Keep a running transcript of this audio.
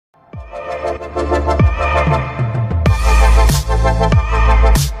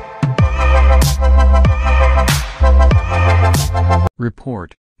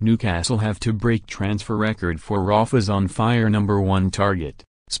Report: Newcastle have to break transfer record for Rafa's on-fire number 1 target,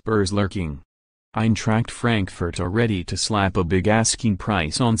 Spurs lurking. Eintracht Frankfurt are ready to slap a big asking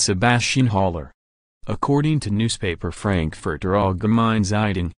price on Sebastien Haller. According to newspaper Frankfurter Allgemeine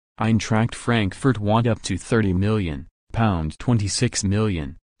Zeitung, Eintracht Frankfurt want up to £30 million, £26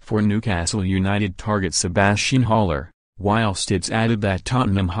 million, for Newcastle United target Sebastien Haller, whilst it's added that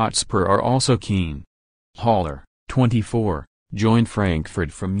Tottenham Hotspur are also keen. Haller, 24, joined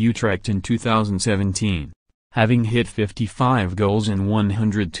Frankfurt from Utrecht in 2017, having hit 55 goals in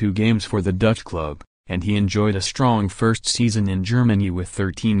 102 games for the Dutch club, and he enjoyed a strong first season in Germany with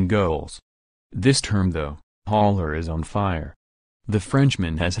 13 goals. This term though, Haller is on fire. The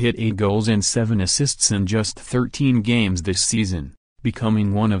Frenchman has hit 8 goals and 7 assists in just 13 games this season,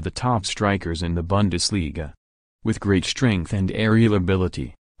 becoming one of the top strikers in the Bundesliga. With great strength and aerial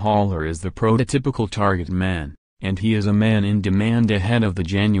ability, Haller is the prototypical target man, and he is a man in demand ahead of the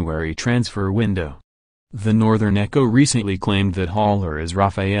January transfer window. The Northern Echo recently claimed that Haller is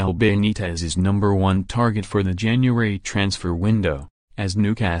Rafael Benitez's number 1 target for the January transfer window, as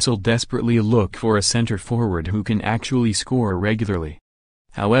Newcastle desperately look for a centre-forward who can actually score regularly.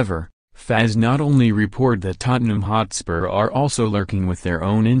 However, FAS not only report that Tottenham Hotspur are also lurking with their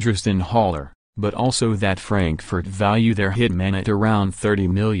own interest in Haller, but also that Frankfurt value their hitman at around £30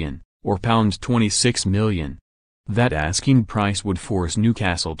 million, or £26 million. That asking price would force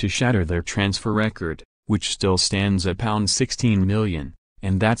Newcastle to shatter their transfer record, which still stands at £16 million,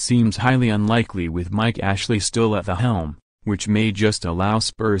 and that seems highly unlikely with Mike Ashley still at the helm, which may just allow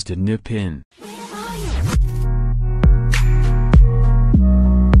Spurs to nip in.